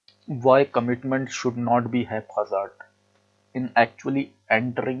Why commitment should not be haphazard. In actually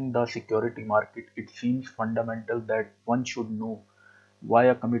entering the security market, it seems fundamental that one should know why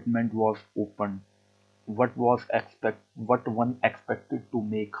a commitment was opened, what one expected to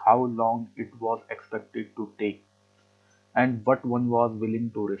make, how long it was expected to take, and what one was willing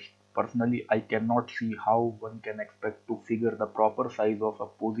to risk. Personally, I cannot see how one can expect to figure the proper size of a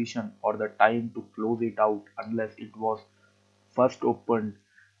position or the time to close it out unless it was first opened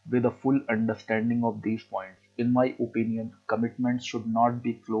with a full understanding of these points. In my opinion, commitments should not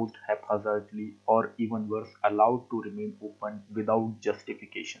be closed haphazardly or even worse, allowed to remain open without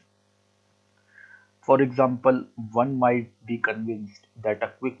justification. For example, one might be convinced that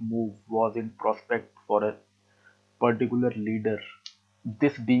a quick move was in prospect for a particular leader.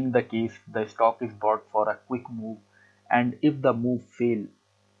 This being the case, the stock is bought for a quick move, and if the move fails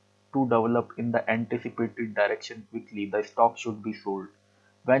to develop in the anticipated direction quickly, the stock should be sold.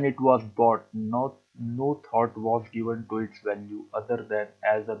 When it was bought, no thought was given to its value other than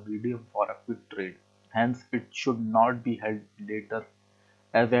as a medium for a quick trade. Hence, it should not be held later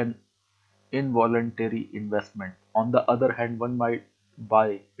as an involuntary investment. On the other hand, one might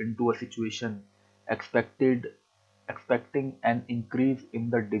buy into a situation expected expecting an increase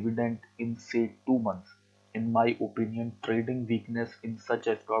in the dividend in say 2 months. In my opinion, trading weakness in such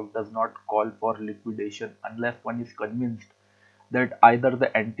a stock does not call for liquidation unless one is convinced that either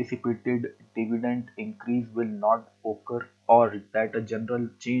the anticipated dividend increase will not occur or that a general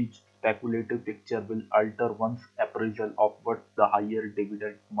change speculative picture will alter one's appraisal of what the higher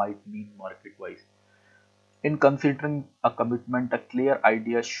dividend might mean market-wise. In considering a commitment, a clear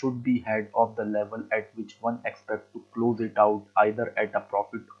idea should be had of the level at which one expects to close it out either at a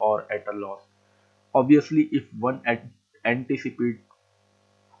profit or at a loss. Obviously, if one anticipates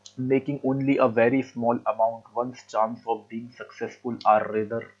making only a very small amount, one's chance of being successful are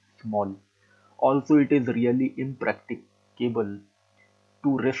rather small. Also, it is really impracticable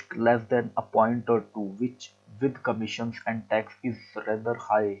to risk less than a point or two, which with commissions and tax is rather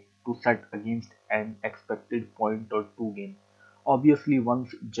high to set against an expected point or two gain. Obviously,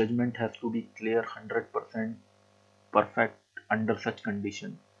 one's judgment has to be clear 100% perfect under such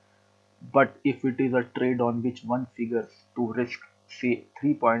conditions. But if it is a trade on which one figures to risk, say,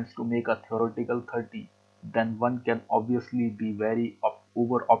 3 points to make a theoretical 30, then one can obviously be very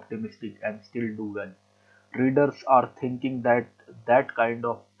over optimistic and still do well. Readers are thinking that that kind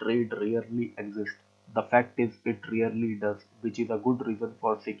of trade rarely exists. The fact is, it rarely does, which is a good reason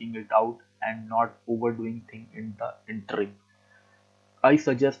for seeking it out and not overdoing things in the interim. I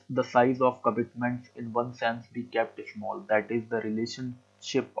suggest the size of commitments in one sense be kept small, that is, the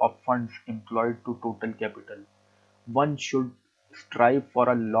relationship of funds employed to total capital. One should strive for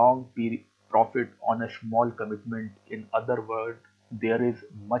a long period profit on a small commitment. In other words, there is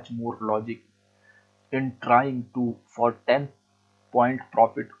much more logic in trying to for 10-point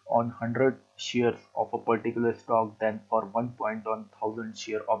profit on 100 shares of a particular stock than for 1 point on 1000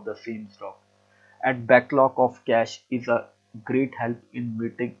 share of the same stock. And backlog of cash is a great help in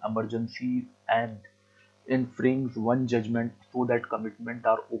meeting emergencies and in freeing one judgment so that commitments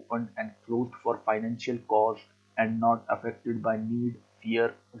are opened and closed for financial cause and not affected by need,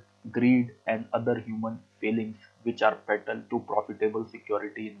 fear, greed, and other human feelings which are fatal to profitable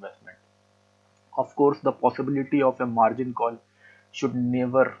security investment. Of course, the possibility of a margin call should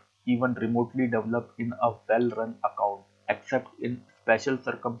never even remotely develop in a well-run account, except in special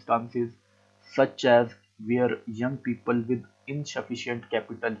circumstances such as where young people with insufficient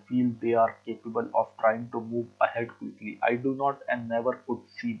capital feel they are capable of trying to move ahead quickly. I do not and never could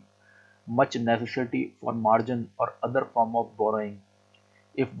see much necessity for margin or other form of borrowing.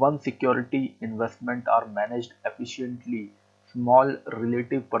 If one security investment are managed efficiently, small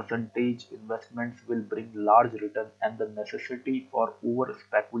relative percentage investments will bring large return and the necessity for over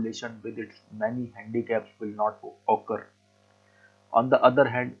speculation with its many handicaps will not occur. On the other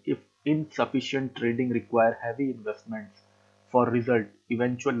hand, if insufficient trading require heavy investments for result,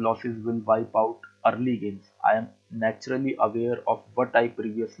 eventual losses will wipe out early gains. I am naturally aware of what I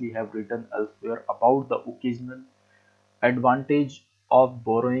previously have written elsewhere about the occasional advantage of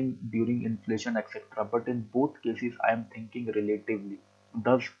borrowing during inflation, etc. But in both cases, I am thinking relatively.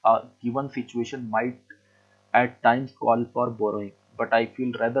 Thus, a given situation might at times call for borrowing, but I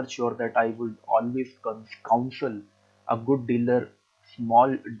feel rather sure that I would always counsel a good dealer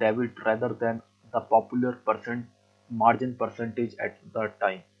small debit rather than the popular percent margin percentage at the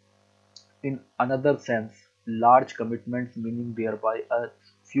time. In another sense, large commitments, meaning thereby a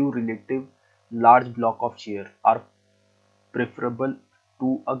few relative large block of share, are preferable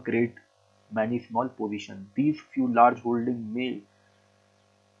to a great many small positions. These few large holdings may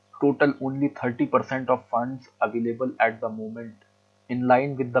total only 30% of funds available at the moment, in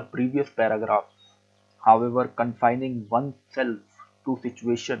line with the previous paragraph. However, confining oneself to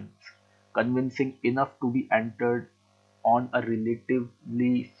situations convincing enough to be entered on a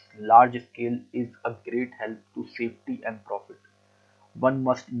relatively large scale is a great help to safety and profit. One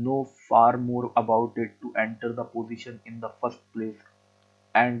must know far more about it to enter the position in the first place,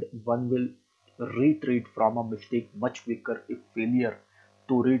 and one will retreat from a mistake much quicker if failure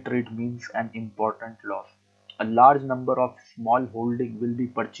to retreat means an important loss. A large number of small holdings will be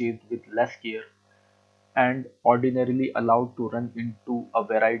purchased with less care and ordinarily allowed to run into a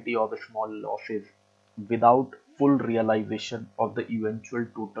variety of small losses without full realization of the eventual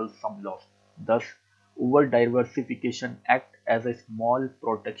total sum loss. Thus, over-diversification acts as a small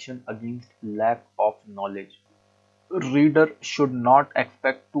protection against lack of knowledge. Reader should not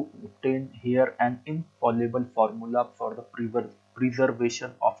expect to obtain here an infallible formula for the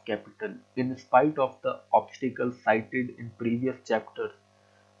preservation of capital. In spite of the obstacles cited in previous chapters,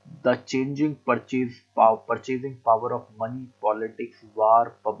 the changing purchasing power of money, politics,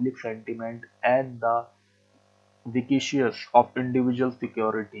 war, public sentiment, and the vicissitudes of individual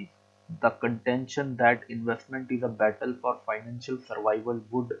securities. The contention that investment is a battle for financial survival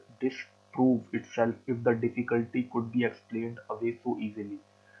would disprove itself if the difficulty could be explained away so easily.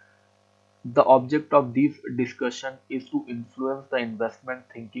 The object of this discussion is to influence the investment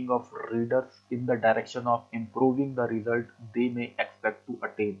thinking of readers in the direction of improving the result they may expect to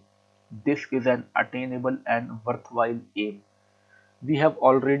attain. This is an attainable and worthwhile aim. We have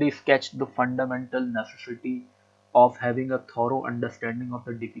already sketched the fundamental necessity of having a thorough understanding of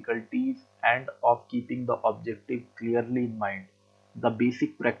the difficulties and of keeping the objective clearly in mind. The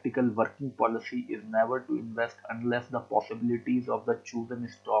basic practical working policy is never to invest unless the possibilities of the chosen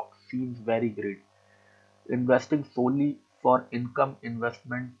stock seems very great. Investing solely for income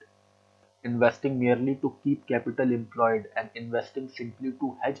investment, investing merely to keep capital employed, and investing simply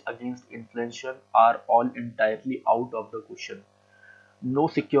to hedge against inflation are all entirely out of the question. No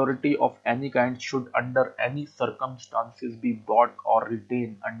security of any kind should under any circumstances be bought or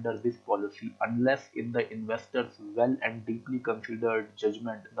retained under this policy unless in the investor's well and deeply considered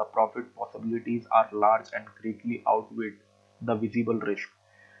judgment the profit possibilities are large and greatly outweigh the visible risk,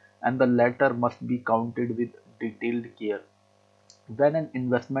 and the latter must be counted with detailed care. When an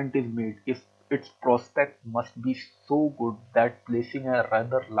investment is made, if its prospect must be so good that placing a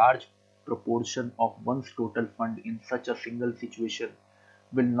rather large proportion of one's total fund in such a single situation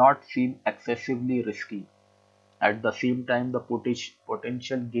will not seem excessively risky. At the same time, the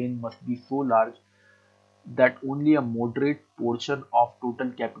potential gain must be so large that only a moderate portion of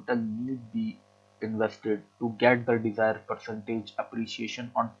total capital need be invested to get the desired percentage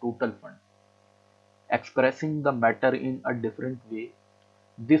appreciation on total fund. Expressing the matter in a different way,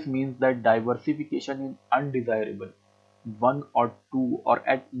 this means that diversification is undesirable. One or two or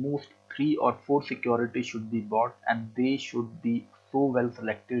at most three or four securities should be bought, and they should be so well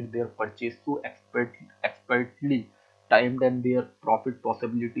selected, their purchase so expertly timed, and their profit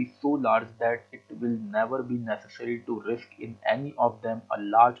possibility so large that it will never be necessary to risk in any of them a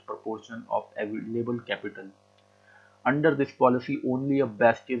large proportion of available capital. Under this policy, only a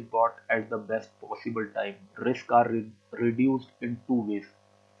best is bought at the best possible time. Risks are reduced in two ways.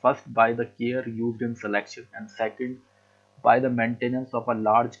 First, by the care used in selection, and second, by the maintenance of a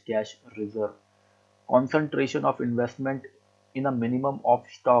large cash reserve. Concentration of investment in a minimum of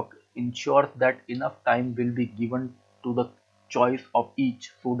stock ensures that enough time will be given to the choice of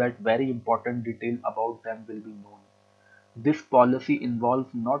each so that very important detail about them will be known. This policy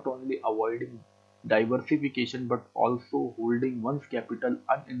involves not only avoiding diversification but also holding one's capital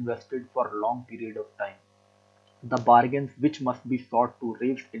uninvested for a long period of time. The bargains which must be sought to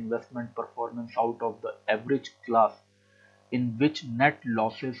raise investment performance out of the average class in which net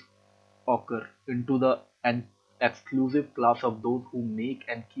losses occur into the an exclusive class of those who make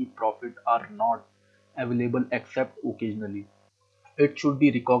and keep profit are not available except occasionally. It should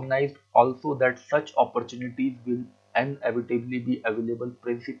be recognized also that such opportunities will inevitably be available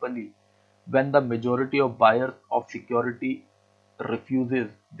principally when the majority of buyers of security refuses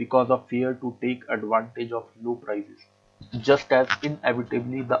because of fear to take advantage of low prices. Just as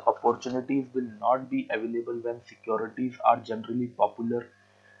inevitably the opportunities will not be available when securities are generally popular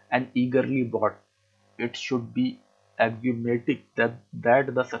and eagerly bought. It should be axiomatic that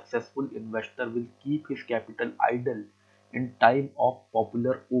the successful investor will keep his capital idle in time of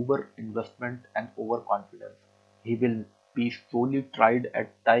popular over-investment and overconfidence. He will be solely tried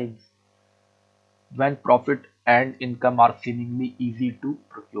at times when profit and income are seemingly easy to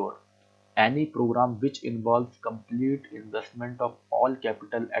procure. Any program which involves complete investment of all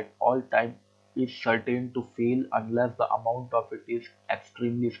capital at all time is certain to fail unless the amount of it is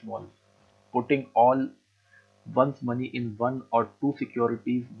extremely small. Putting all one's money in one or two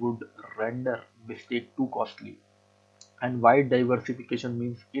securities would render mistake too costly. And wide diversification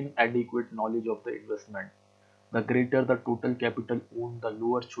means inadequate knowledge of the investment. The greater the total capital owned, the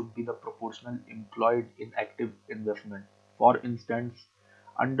lower should be the proportional employed in active investment. For instance,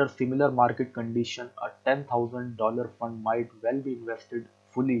 under similar market condition, a $10,000 fund might well be invested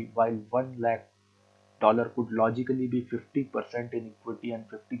fully, while $1 lakh could logically be 50% in equity and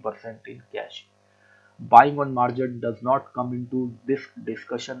 50% in cash. Buying on margin does not come into this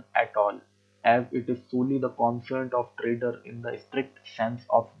discussion at all, as it is solely the concern of trader in the strict sense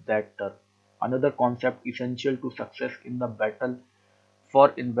of that term. Another concept essential to success in the battle for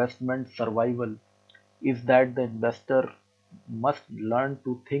investment survival is that the investor must learn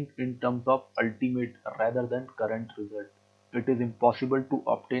to think in terms of ultimate rather than current result. It is impossible to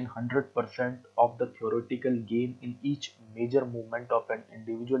obtain 100% of the theoretical gain in each major movement of an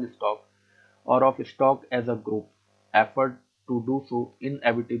individual stock or of stock as a group. Effort to do so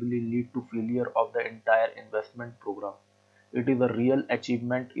inevitably lead to failure of the entire investment program. It is a real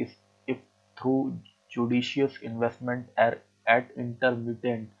achievement if through judicious investment at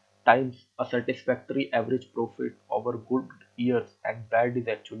intermittent times a satisfactory average profit over good years and bad is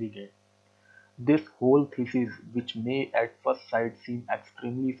actually gained. This whole thesis, which may at first sight seem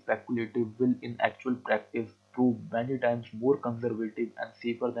extremely speculative, will in actual practice prove many times more conservative and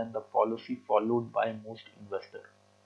safer than the policy followed by most investors.